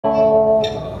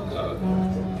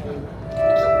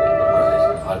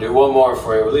do one more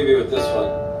for you. We'll leave you with this one.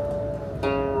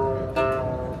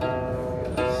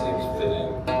 Seems fitting.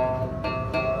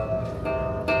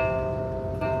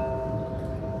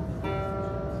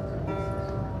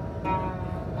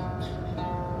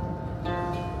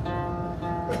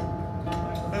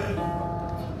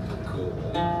 Cool.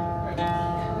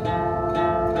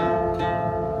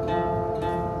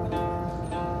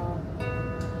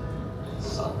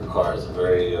 This song requires a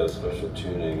very special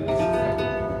tuning.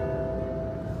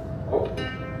 Oh.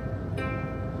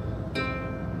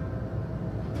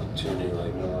 Tuning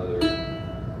like no other.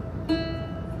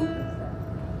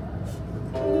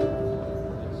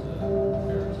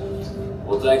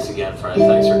 Well, thanks again, friends.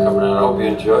 Thanks for coming out. I hope you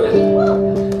enjoyed it.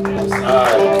 All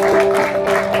right.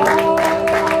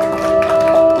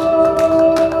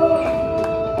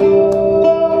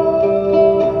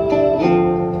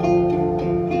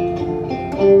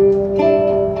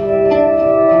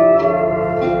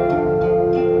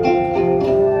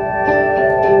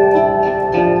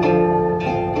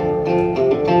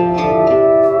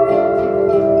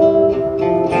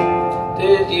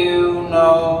 Did you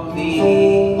know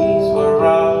these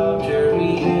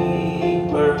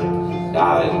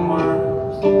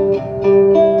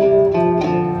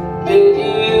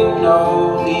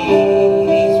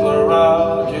were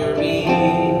Roger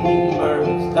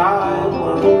Ebert's dying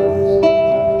words?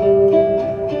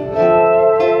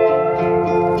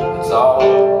 It's all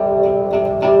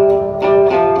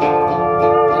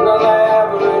an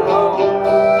elaborate hoax.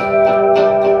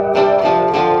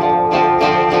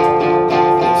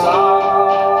 It's all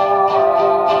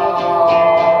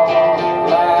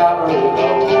elaborate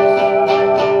hoax.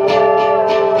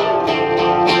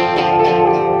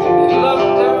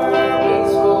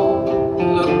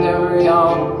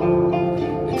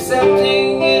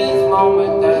 Accepting his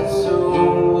moment that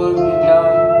soon would be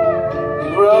done. He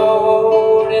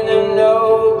wrote in a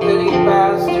note that he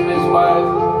passed to his wife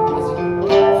as he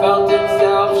felt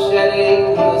himself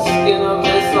shedding the skin of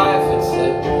this life and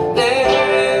said,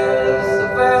 there is a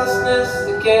vastness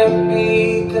that can't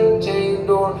be contained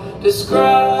or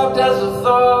described as a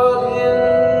thought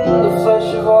in the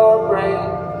flesh of our brain.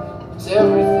 It's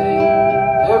everything,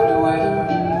 everywhere,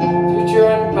 future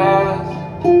and past,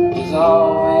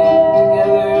 dissolving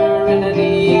together in an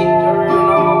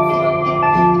eternal flood.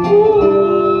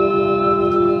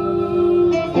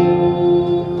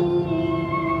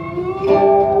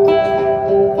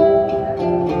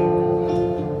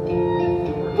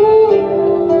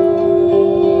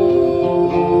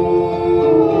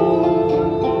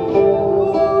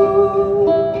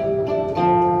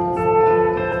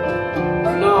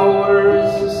 No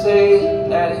words to say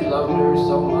that he loved her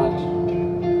so much.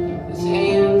 His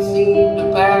hands seemed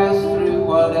to pass through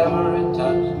whatever it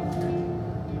touched.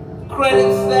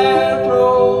 Credits that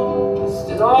rolled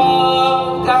listed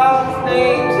all of God's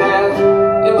names as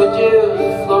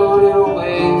images floated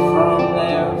away from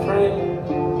their frames.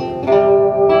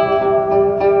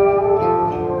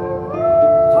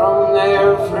 From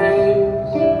their frames.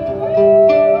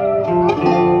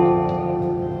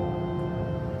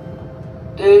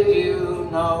 Did you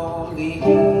know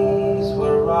these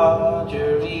were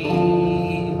Roger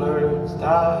Ebert's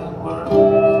dying words?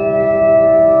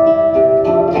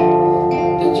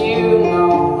 Did you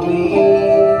know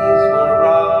these were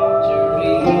Roger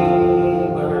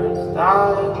Ebert's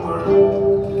dying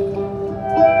words?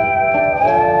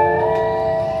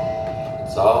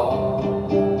 It's all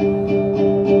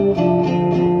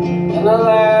an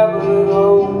elaborate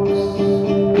hoax.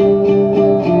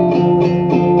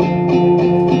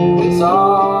 It's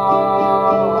all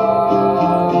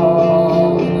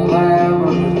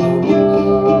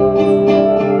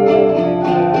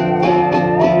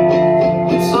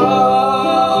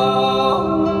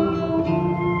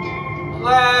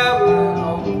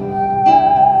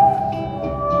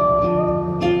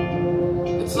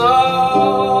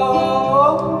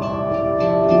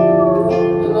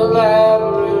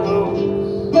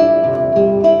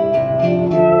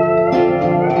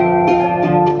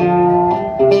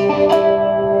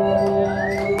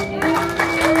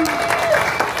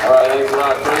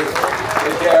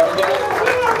Take care.